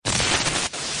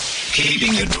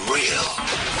Keeping it real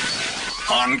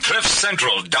on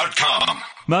CliffCentral.com.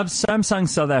 Mubs, Samsung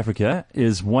South Africa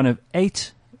is one of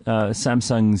 8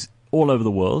 Samsungs all over the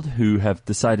world who have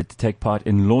decided to take part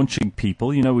in launching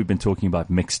people. You know, we've been talking about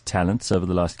mixed talents over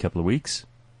the last couple of weeks.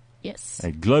 Yes.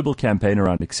 A global campaign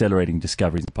around accelerating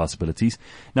discoveries and possibilities.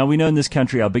 Now, we know in this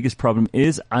country our biggest problem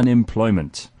is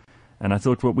unemployment. And I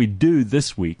thought what we'd do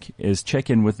this week is check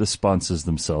in with the sponsors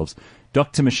themselves.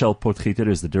 Dr Michelle Potgieter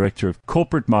is the Director of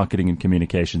Corporate Marketing and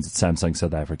Communications at Samsung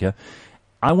South Africa.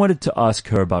 I wanted to ask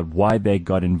her about why they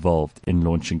got involved in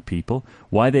launching people,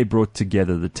 why they brought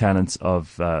together the talents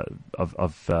of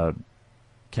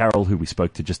Carol, who we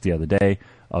spoke to just the other day,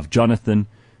 of Jonathan,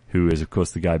 who is, of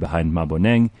course, the guy behind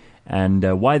Maboneng,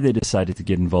 and why they decided to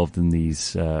get involved in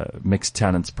these mixed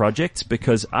talents projects,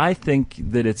 because I think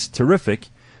that it's terrific,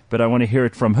 but I want to hear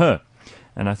it from her.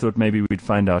 And I thought maybe we'd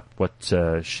find out what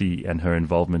she and her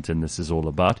involvement in this is all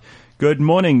about. Good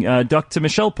morning, Dr.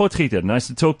 Michelle Potgieter. Nice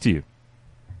to talk to you.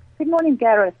 Good morning,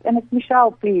 Gareth. And it's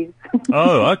Michelle, please.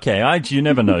 Oh, okay. You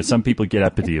never know. Some people get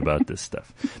uppity about this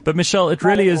stuff. But Michelle, it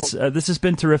really is, this has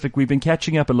been terrific. We've been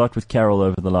catching up a lot with Carol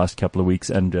over the last couple of weeks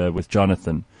and with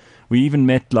Jonathan. We even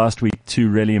met last week 2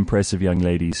 really impressive young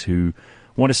ladies who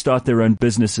want to start their own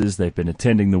businesses. They've been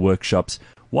attending the workshops.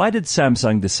 Why did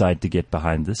Samsung decide to get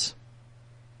behind this?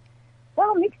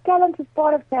 Well, Mixed Talent is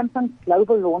part of Samsung's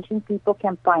Global Launching People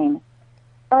campaign.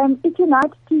 It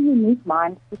unites 2 unique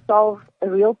minds to solve a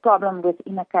real problem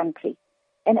within a country.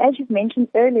 And as you've mentioned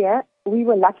earlier, we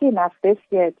were lucky enough this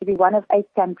year to be one of 8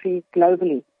 countries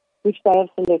globally which they have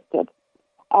selected.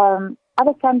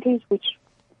 Other countries which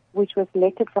were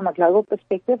selected from a global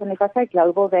perspective, and if I say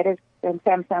global, that is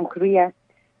Samsung Korea,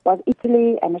 was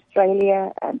Italy and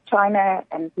Australia and China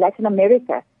and Latin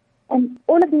America. And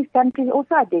all of these countries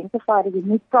also identified a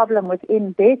unique problem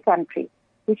within their country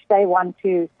which they want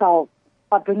to solve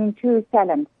by bringing 2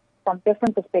 talents from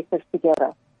different perspectives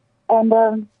together.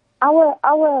 And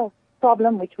our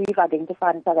problem, which we've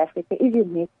identified in South Africa, is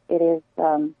unique. It is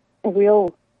a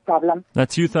real problem.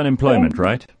 That's youth unemployment,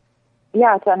 right?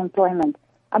 Yeah, it's unemployment.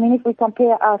 I mean, if we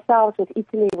compare ourselves with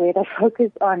Italy, where they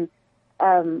focus on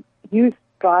youth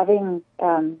driving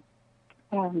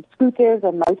scooters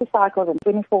and motorcycles, and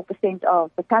 24%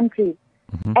 of the country's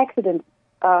accidents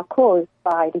are caused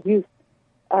by the youth.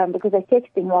 Because they're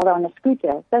texting while they're on a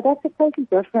scooter. So that's a totally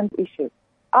different issue.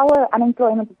 Our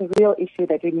unemployment is a real issue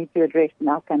that we need to address in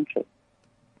our country.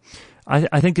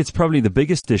 I think it's probably the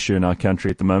biggest issue in our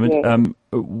country at the moment. Yes.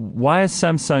 Why has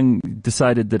Samsung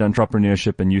decided that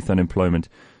entrepreneurship and youth unemployment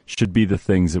should be the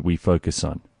things that we focus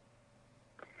on?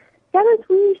 Gareth,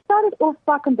 we started off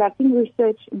by conducting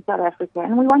research in South Africa,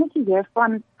 and we wanted to hear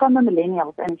from the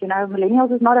millennials. And, you know,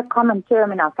 millennials is not a common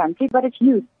term in our country, but it's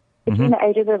youth between the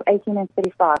ages of 18 and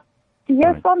 35, to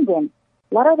hear from them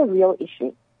what are the real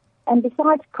issues. And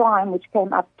besides crime, which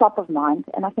came up top of mind,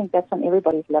 and I think that's on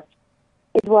everybody's lips,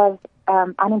 it was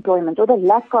unemployment or the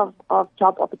lack of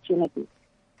job opportunities.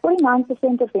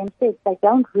 49% of them said they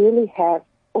don't really have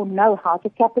or know how to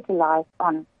capitalize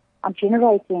on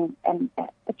generating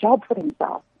a job for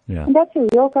themselves. Yeah. And that's a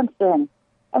real concern.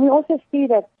 And we also see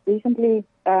that recently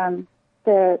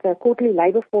the quarterly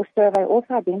labor force survey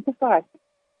also identified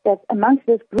that amongst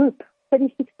this group,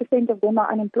 36% of them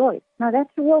are unemployed. Now, that's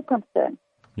a real concern.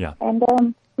 Yeah. And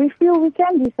we feel we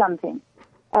can do something.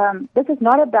 This is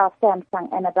not about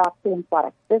Samsung and about selling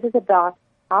products. This is about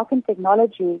how can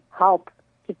technology help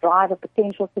to drive a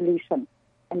potential solution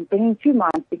and bringing 2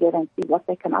 minds together and see what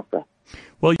they come up with.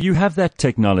 Well, you have that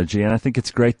technology, and I think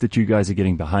it's great that you guys are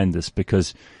getting behind this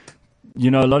because, you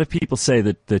know, a lot of people say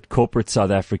that corporate South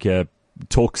Africa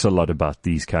talks a lot about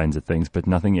these kinds of things, but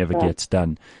nothing ever gets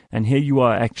done. And here you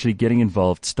are actually getting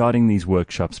involved, starting these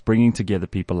workshops, bringing together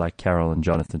people like Carol and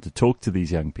Jonathan to talk to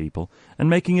these young people and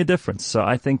making a difference. So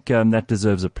I think that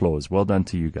deserves applause. Well done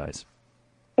to you guys.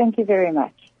 Thank you very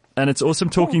much. And it's awesome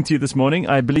talking to you this morning.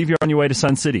 I believe you're on your way to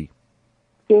Sun City.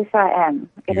 Yes, I am.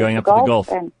 You're going up to the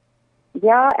golf. And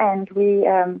we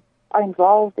are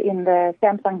involved in the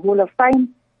Samsung Hall of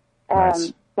Fame.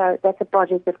 Nice. So that's a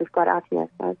project that we've got out here.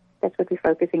 So that's what we're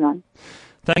focusing on.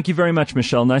 Thank you very much,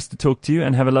 Michelle. Nice to talk to you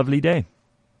and have a lovely day.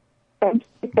 Thank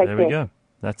you. There we go.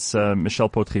 That's Michelle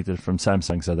Potgieter from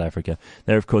Samsung South Africa.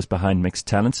 They're, of course, behind Mixed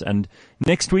Talents. And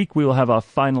next week we will have our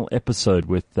final episode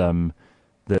with the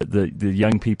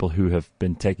young people who have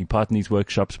been taking part in these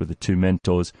workshops with the 2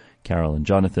 mentors, Carol and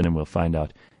Jonathan, and we'll find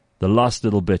out the last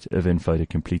little bit of info to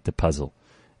complete the puzzle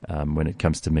when it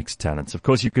comes to Mixed Talents. Of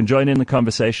course, you can join in the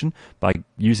conversation by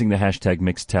using the hashtag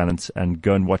Mixed Talents and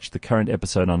go and watch the current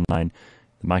episode online.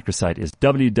 The microsite is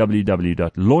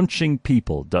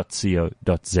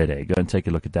www.launchingpeople.co.za. Go and take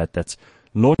a look at that. That's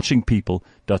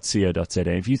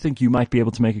launchingpeople.co.za. If you think you might be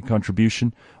able to make a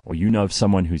contribution, or you know of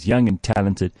someone who's young and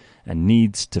talented and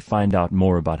needs to find out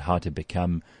more about how to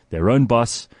become their own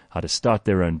boss, how to start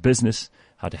their own business,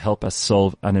 how to help us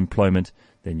solve unemployment,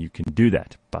 then you can do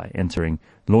that by entering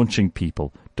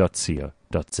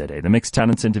launchingpeople.co.za. The Mixed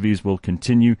Talents interviews will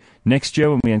continue next year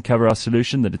when we uncover our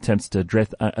solution that attempts to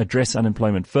address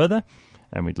unemployment further,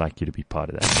 and we'd like you to be part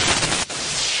of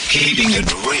that. Keeping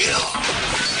it real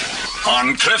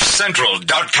on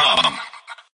CliffCentral.com.